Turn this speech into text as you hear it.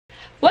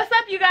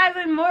you guys,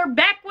 and we're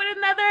back with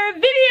another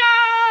video.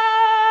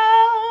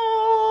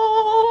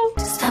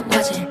 Stop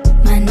watching,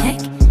 my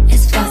neck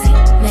is fuzzy.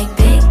 Make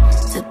big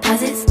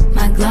deposits,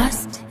 my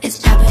gloss is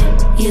popping.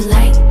 You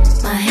like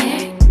my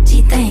hair?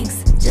 Gee,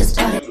 thanks, just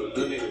bought it.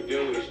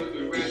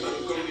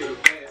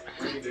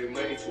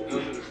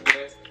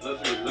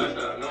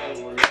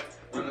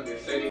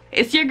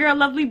 It's your girl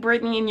Lovely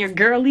Brittany and your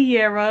girl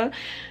Leah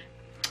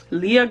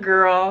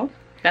girl.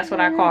 That's what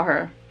I call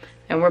her.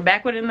 And we're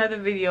back with another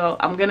video.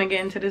 I'm gonna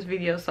get into this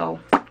video, so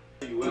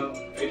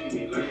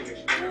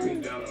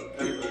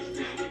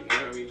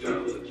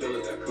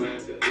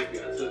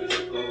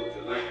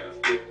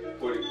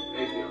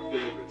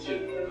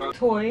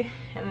toy,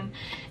 and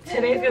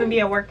today's gonna be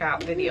a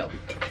workout video.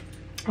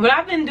 What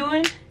I've been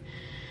doing,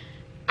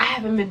 I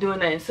haven't been doing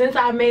that since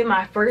I made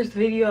my first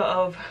video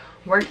of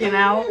working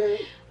out,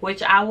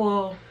 which I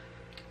will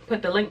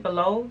put the link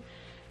below.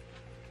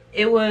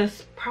 It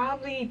was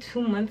probably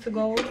 2 months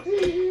ago,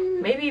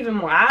 maybe even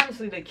more. I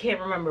honestly can't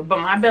remember,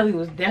 but my belly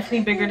was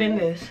definitely bigger than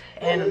this,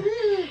 and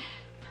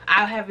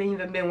I haven't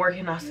even been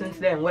working out since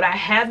then. What I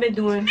have been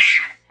doing,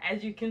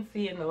 as you can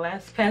see in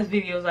the past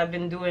videos, I've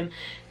been doing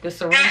the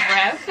syringe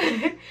wrap.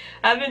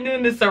 I've been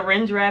doing the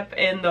syringe wrap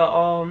and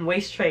the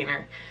waist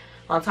trainer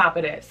on top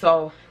of that,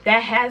 so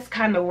that has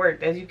kind of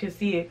worked. As you can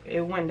see,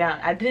 it went down.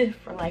 I did it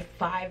for like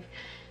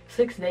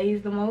 5-6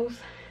 days the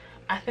most,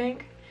 I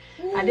think.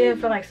 I did it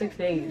for like 6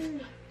 days,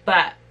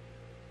 but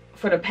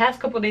for the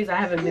past couple days I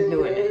haven't been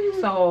doing it.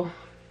 So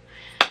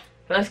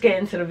let's get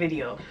into the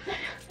video.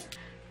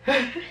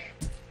 Oh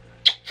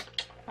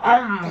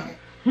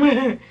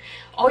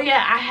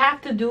yeah, I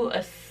have to do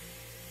a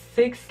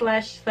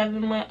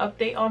 6/7 month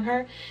update on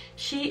her.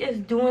 She is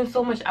doing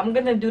so much. I'm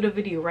gonna do the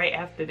video right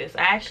after this.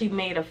 I actually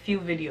made a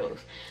few videos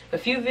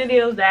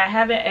that I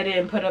haven't edited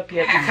and put up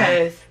yet,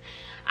 because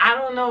I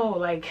don't know,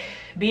 like,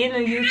 being a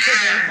YouTuber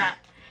is not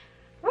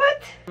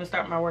what. I'm gonna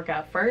start my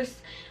workout first.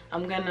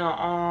 I'm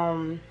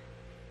gonna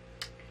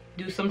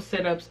do some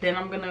sit-ups, then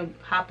I'm gonna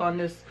hop on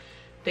this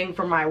thing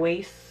for my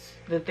waist,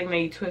 the thing that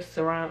you twist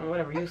around,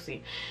 whatever you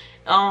see.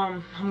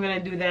 I'm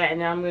gonna do that,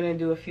 and then I'm gonna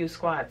do a few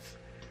squats.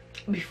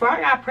 Before I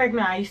got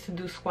pregnant, I used to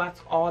do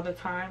squats all the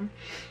time,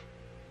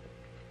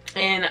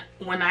 and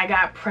when I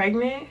got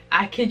pregnant,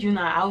 I kid you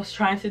not, I was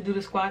trying to do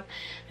the squat,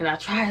 and I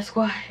tried a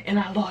squat and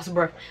I lost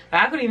breath.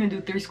 Like, I couldn't even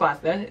do 3 squats.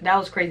 That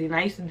was crazy. And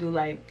I used to do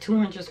like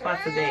 200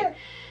 squats a day.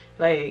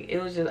 Like,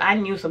 it was just, I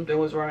knew something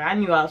was wrong. I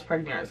knew I was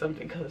pregnant or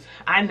something, because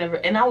I never,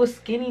 and I was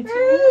skinny too.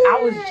 I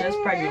was just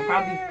pregnant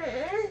probably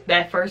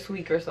that first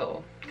week or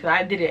so, because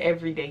I did it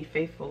every day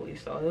faithfully.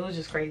 So it was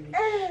just crazy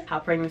how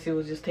pregnancy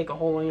will just take a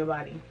hold on your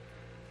body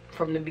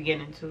from the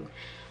beginning too.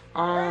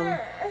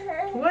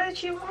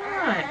 What you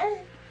want?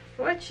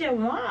 What you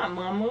want,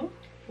 mama?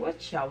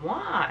 What you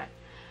want?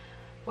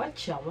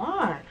 What you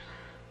want?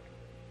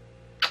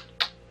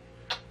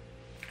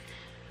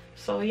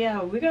 So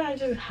yeah, we're gonna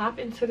just hop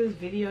into this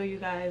video, you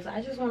guys.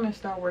 I just want to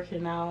start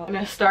working out. I'm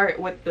gonna start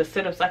with the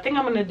sit-ups. I think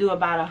I'm gonna do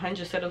about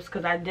 100 sit-ups,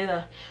 because I did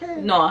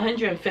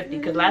 150,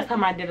 because last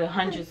time I did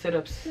 100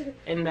 sit-ups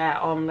in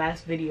that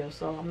last video.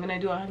 So I'm gonna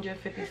do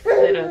 150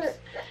 sit-ups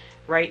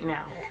right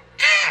now,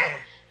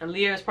 and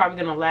Leah is probably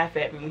gonna laugh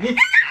at me.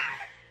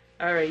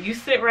 All right, you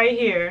sit right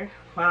here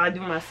while I do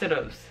my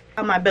sit-ups.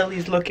 How my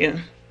belly's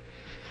looking.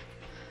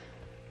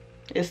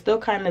 It's still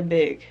kind of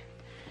big,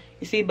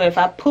 you see, but if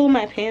I pull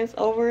my pants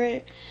over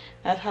it,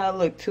 that's how it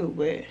look too.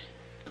 But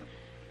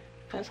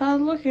that's how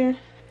it's looking.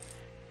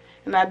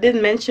 And I did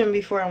mention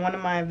before in one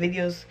of my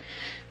videos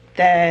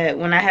that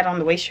when I had on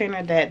the waist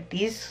trainer, that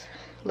these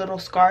little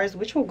scars,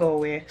 which will go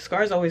away,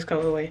 scars always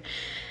go away,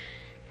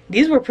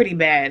 these were pretty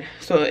bad,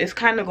 so it's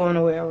kind of going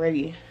away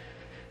already.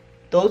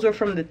 Those were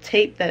from the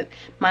tape. That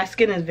my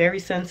skin is very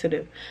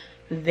sensitive,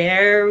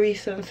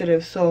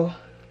 so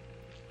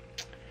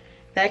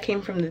that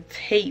came from the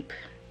tape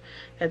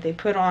that they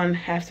put on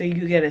after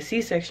you get a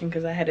C-section,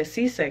 because I had a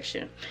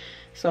C-section.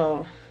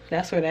 So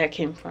that's where that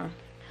came from.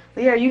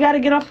 Leah, you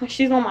gotta get off.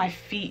 She's on my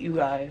feet, you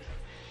guys.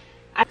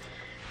 I'm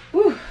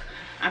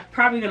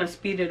probably gonna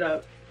speed it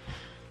up.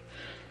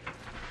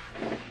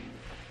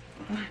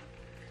 1,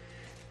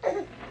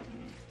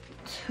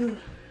 2,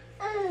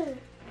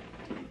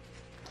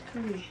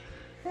 3.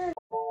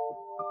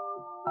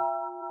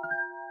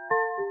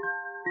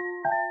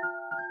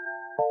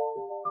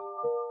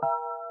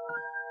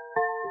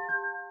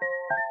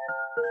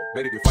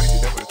 Made it funny,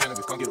 shit, that's what the challenge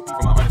is. Come get a peek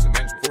from my honest and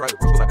management. Before I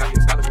approach, I got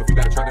the scholarship. If you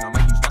got a try, then I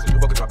might use sponsors. You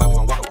fuck a drop out, we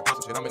gon' walk up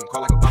with shit. I'm in the car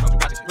like a boss, I'm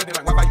watching shit. Running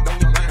like Wi-Fi, you know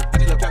me online. I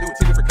just love Cali with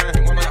 10 different kinds.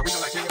 And one month I read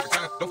them like 10 every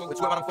time. Don't fuck with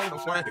 12, I don't phone,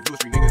 I'm swine. If you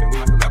a street nigga, then we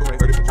might collaborate.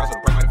 Heard it from Charles, so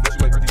the price might have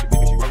fluctuate. Heard this shit,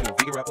 baby, she rolling a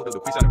vegan rap. Pulled up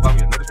the quick shot and bought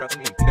me another strap to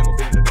me and that more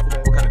fit in the duffel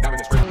bag. What kind of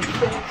diamond is straight?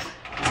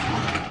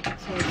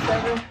 26,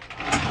 27,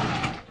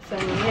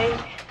 78,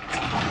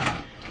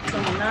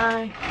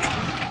 29,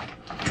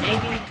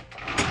 80,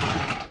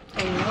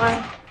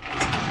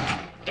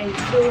 81,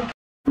 82.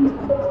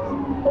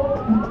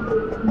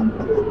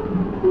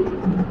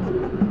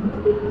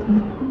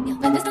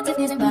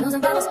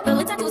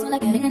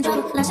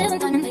 Lashes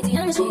and diamond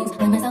ATM machines.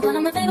 Got myself one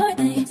of my favorite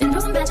things. Been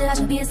through some patches, I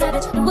should be a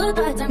savage. Who would've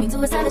thought it turned me to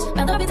a savage?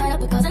 Rather be tied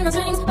up with causing no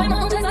strings. Find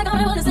my own place like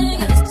I wanna sing.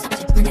 Stop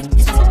it, my neck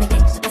is fuzzy, make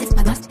big. So it's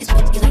my gloss, it's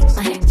what you like.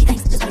 My hair, she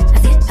thinks, just what I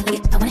see it, I like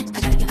it, I want it,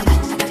 I got it, I got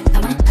it, I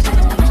want it, I got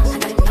it, I want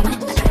it, I got it, I want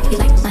it, I got it. You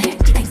like my hair,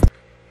 she thinks.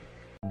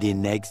 The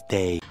next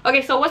day.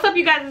 Okay, so what's up,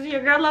 you guys? It's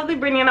your girl Lovely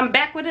Brittany, and I'm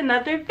back with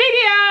another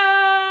video.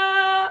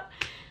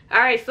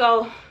 Alright,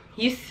 so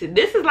this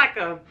is like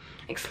a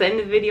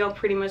extended video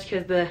pretty much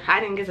because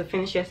I didn't get to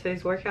finish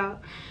yesterday's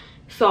workout.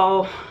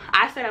 So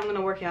I said I'm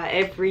gonna work out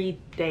every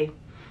day,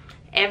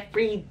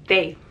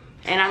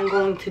 and I'm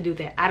going to do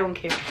that. I don't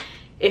care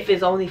if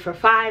it's only for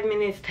 5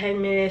 minutes,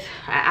 10 minutes,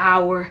 an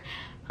hour.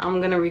 I'm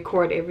gonna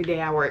record every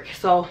day I work.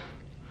 So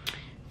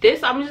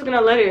this, I'm just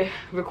gonna let it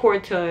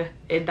record till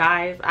it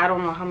dies. I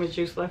don't know how much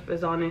juice left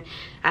is on it.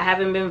 I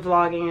haven't been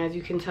vlogging, as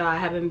you can tell. I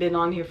haven't been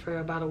on here for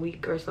about a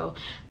week or so,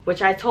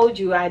 which I told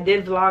you I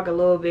did vlog a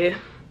little bit.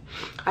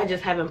 I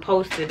just haven't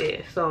posted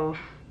it, so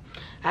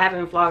I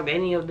haven't vlogged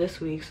any of this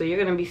week. So you're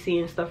gonna be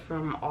seeing stuff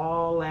from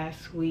all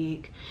last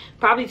week,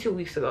 probably 2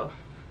 weeks ago.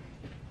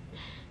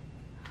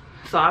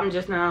 So I'm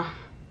just now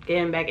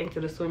getting back into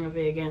the swing of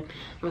it again.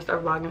 I'm gonna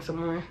start vlogging some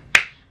more.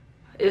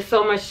 It's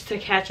so much to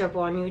catch up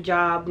on. New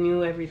job,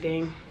 new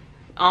everything.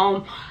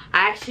 I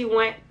actually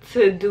went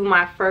to do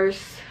my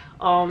first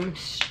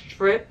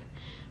strip,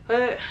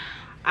 but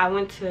I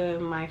went to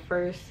my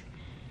first,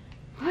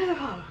 what is it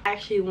called? I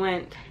actually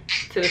went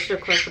to the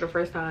strip club for the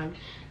first time.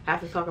 I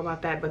have to talk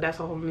about that, but that's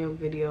a whole new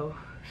video.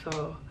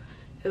 So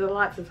there's a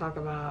lot to talk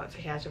about, to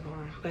catch up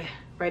on. But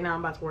right now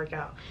I'm about to work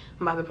out.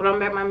 I'm about to put on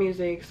back my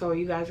music, so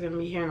you guys are gonna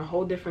be hearing a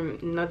whole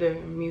different, another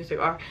music.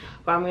 Or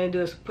what I'm gonna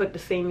do is put the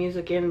same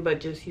music in, but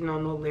just, you know,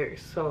 no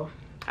lyrics, so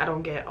I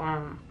don't get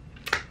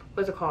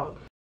what's it called?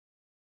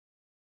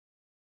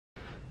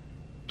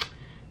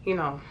 You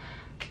know.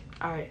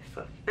 All right,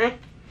 so.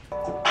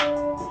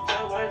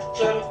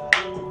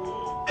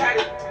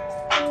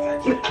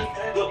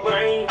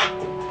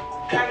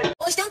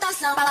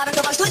 Ostentação, palavra que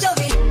eu gosto de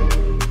ouvir.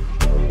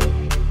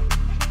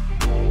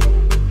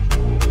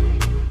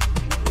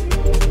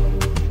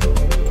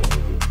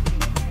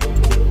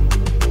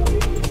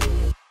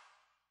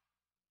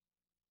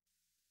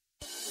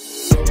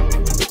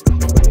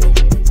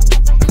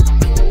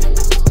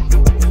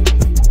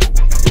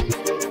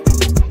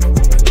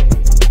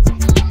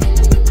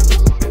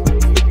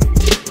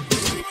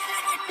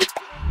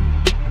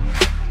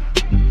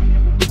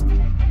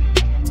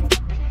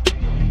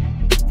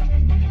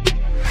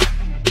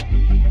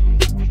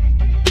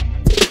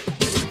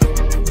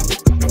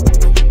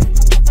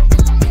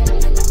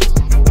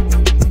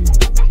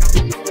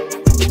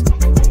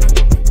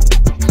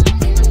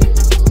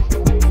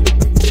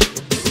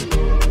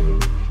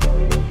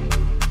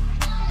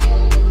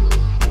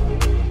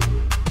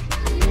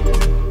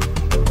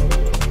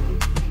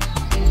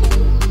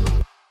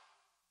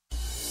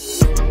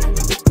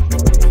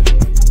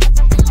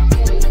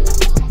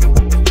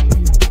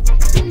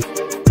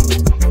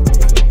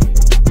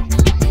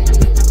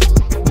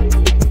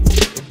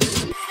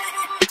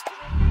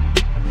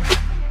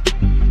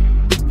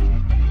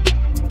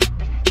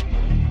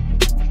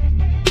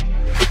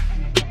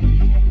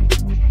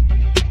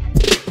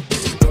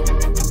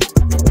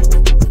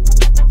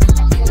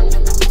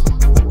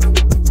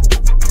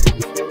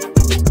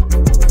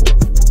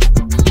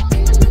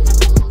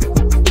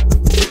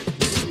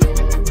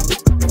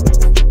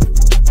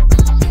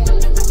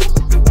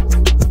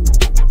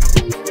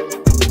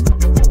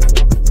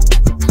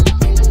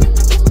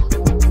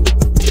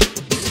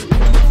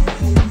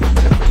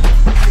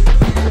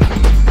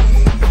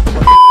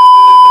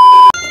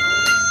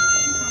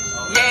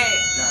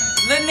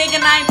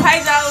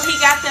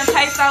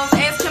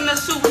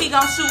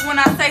 Shoot when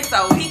I say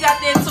so. He got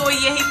that toy,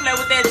 yeah, he play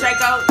with that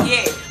Draco,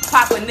 yeah.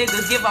 Papa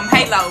niggas give him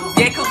halos,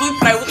 yeah, cause we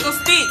play with them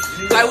sticks.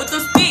 Play with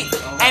them sticks.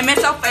 Aim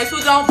at your face, we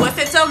gon' bust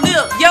at your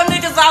lip. Yo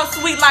niggas all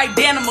sweet like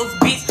Danimals,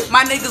 bitch.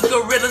 My niggas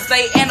gorillas,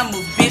 they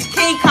animals, bitch.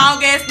 King Kong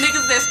ass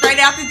niggas that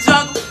straight out the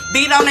jungle.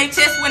 Beat on their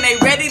chest when they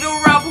ready to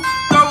rumble.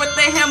 Throw with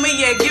the hammer,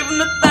 yeah, give them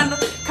the thunder.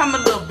 Come a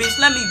little bitch,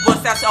 let me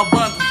bust out your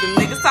bundles. Them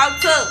niggas talk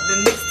tough, them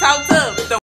niggas talk tough.